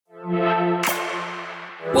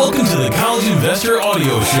Welcome to the College Investor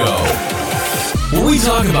Audio Show, where we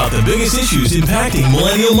talk about the biggest issues impacting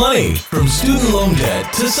millennial money, from student loan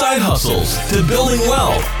debt to side hustles to building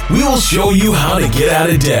wealth. We will show you how to get out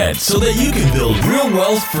of debt so that you can build real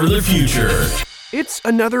wealth for the future. It's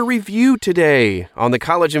another review today on the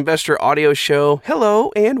College Investor Audio Show.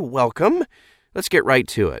 Hello and welcome. Let's get right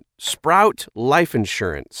to it. Sproutt Life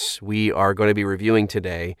Insurance we are going to be reviewing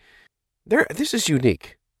today. This is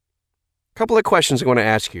unique. A couple of questions I'm going to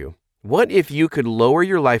ask you. What if you could lower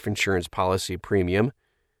your life insurance policy premium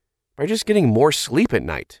by just getting more sleep at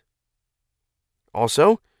night?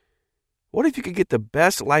 Also, what if you could get the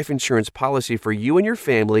best life insurance policy for you and your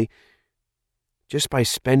family just by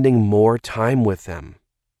spending more time with them?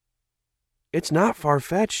 It's not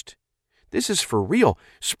far-fetched. This is for real.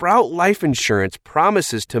 Sproutt Life Insurance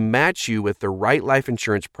promises to match you with the right life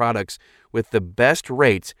insurance products with the best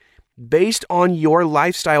rates based on your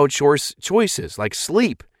lifestyle choices like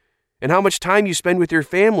sleep and how much time you spend with your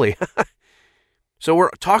family. So we're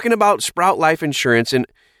talking about Sproutt Life Insurance and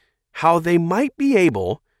how they might be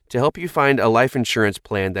able to help you find a life insurance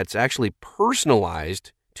plan that's actually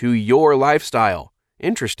personalized to your lifestyle.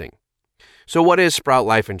 Interesting. So what is Sproutt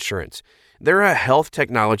Life Insurance? They're a health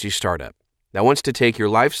technology startup that wants to take your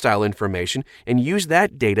lifestyle information and use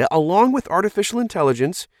that data along with artificial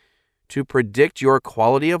intelligence to predict your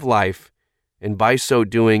quality of life, and by so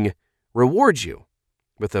doing, reward you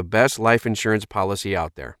with the best life insurance policy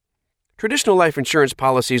out there. Traditional life insurance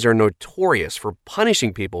policies are notorious for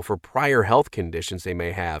punishing people for prior health conditions they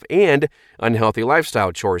may have and unhealthy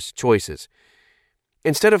lifestyle choices.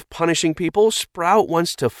 Instead of punishing people, Sproutt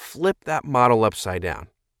wants to flip that model upside down.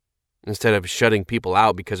 Instead of shutting people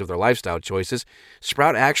out because of their lifestyle choices,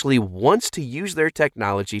 Sproutt actually wants to use their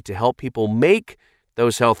technology to help people make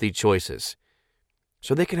those healthy choices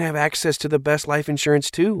so they can have access to the best life insurance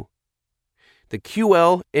too. The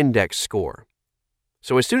QL Index Score.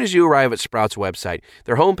 So as soon as you arrive at Sproutt's website,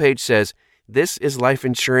 their homepage says, "This is life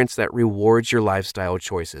insurance that rewards your lifestyle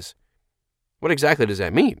choices." What exactly does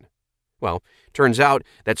that mean? Well, turns out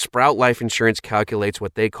that Sproutt Life Insurance calculates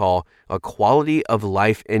what they call a Quality of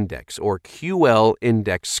Life Index, or QL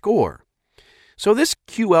Index Score. So this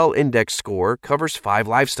QL Index Score covers 5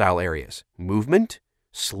 lifestyle areas: movement,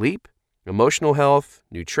 sleep, emotional health,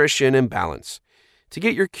 nutrition, and balance. To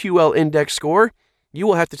get your QL Index Score, you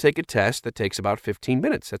will have to take a test that takes about 15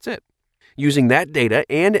 minutes. That's it. Using that data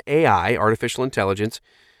and AI, artificial intelligence,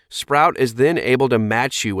 Sproutt is then able to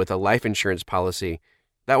match you with a life insurance policy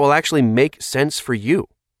that will actually make sense for you.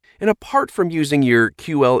 And apart from using your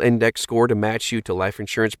QL Index Score to match you to life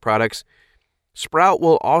insurance products, Sproutt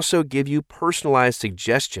will also give you personalized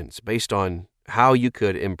suggestions based on how you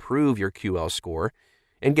could improve your QL score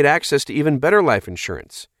and get access to even better life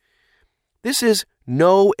insurance. This is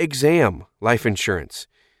no exam life insurance.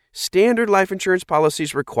 Standard life insurance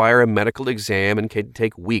policies require a medical exam and can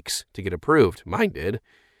take weeks to get approved. Mine did.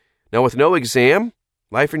 Now, with no exam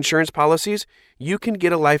life insurance policies, you can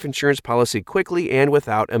get a life insurance policy quickly and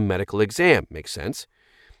without a medical exam. Makes sense?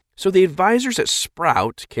 So the advisors at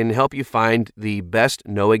Sproutt can help you find the best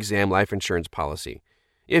no-exam life insurance policy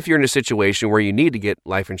if you're in a situation where you need to get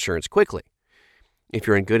life insurance quickly. If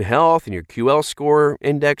you're in good health and your QL score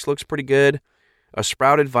index looks pretty good, a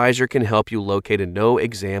Sproutt advisor can help you locate a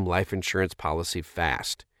no-exam life insurance policy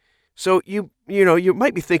fast. So you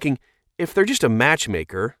might be thinking, if they're just a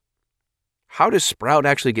matchmaker, how does Sproutt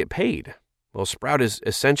actually get paid? Well, Sproutt is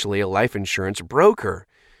essentially a life insurance broker.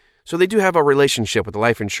 So they do have a relationship with the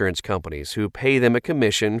life insurance companies who pay them a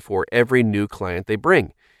commission for every new client they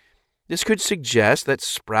bring. This could suggest that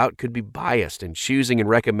Sproutt could be biased in choosing and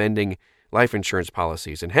recommending life insurance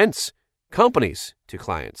policies and hence companies to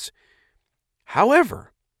clients.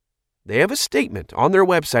 However, they have a statement on their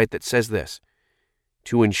website that says this: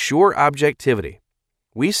 "To ensure objectivity,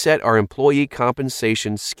 we set our employee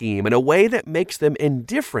compensation scheme in a way that makes them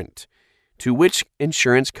indifferent to which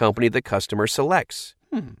insurance company the customer selects."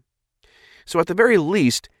 So at the very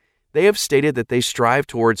least, they have stated that they strive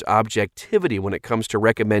towards objectivity when it comes to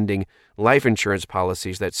recommending life insurance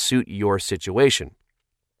policies that suit your situation.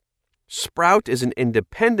 Sproutt is an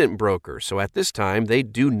independent broker, so at this time, they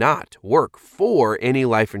do not work for any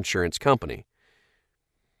life insurance company.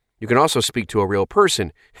 You can also speak to a real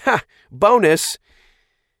person. Bonus!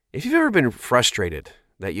 If you've ever been frustrated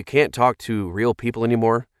that you can't talk to real people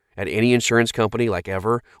anymore at any insurance company like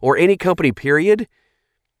ever, or any company period,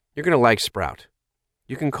 you're going to like Sproutt.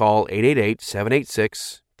 You can call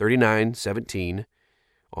 888-786-3917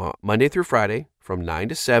 Monday through Friday from 9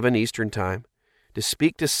 to 7 Eastern Time to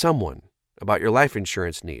speak to someone about your life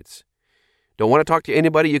insurance needs. Don't want to talk to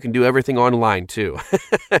anybody? You can do everything online too.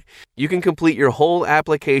 You can complete your whole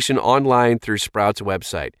application online through Sprout's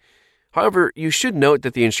website. However, you should note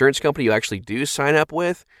that the insurance company you actually do sign up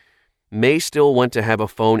with may still want to have a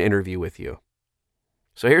phone interview with you.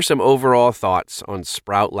 So here's some overall thoughts on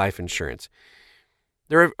Sproutt Life Insurance.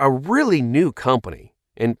 They're a really new company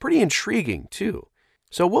and pretty intriguing too.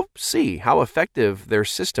 So we'll see how effective their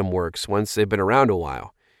system works once they've been around a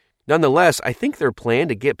while. Nonetheless, I think their plan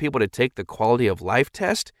to get people to take the quality of life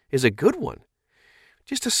test is a good one.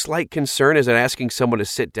 Just a slight concern is that asking someone to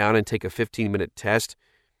sit down and take a 15-minute test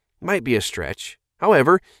might be a stretch.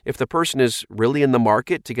 However, if the person is really in the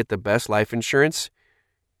market to get the best life insurance,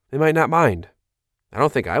 they might not mind. I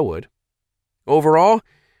don't think I would. Overall,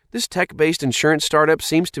 this tech-based insurance startup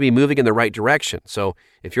seems to be moving in the right direction. So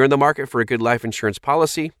if you're in the market for a good life insurance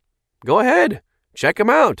policy, go ahead. Check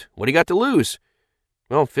them out. What do you got to lose?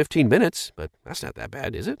 Well, 15 minutes, but that's not that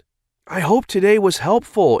bad, is it? I hope today was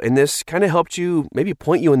helpful and this kind of helped you, maybe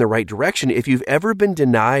point you in the right direction. If you've ever been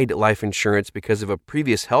denied life insurance because of a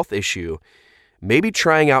previous health issue, maybe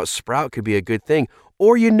trying out Sproutt could be a good thing.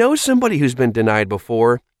 Or you know somebody who's been denied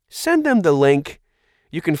before, send them the link.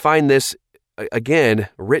 You can find this, again,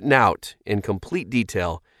 written out in complete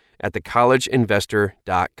detail at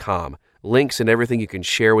thecollegeinvestor.com. Links and everything you can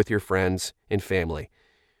share with your friends and family.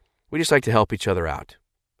 We just like to help each other out.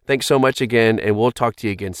 Thanks so much again, and we'll talk to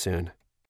you again soon.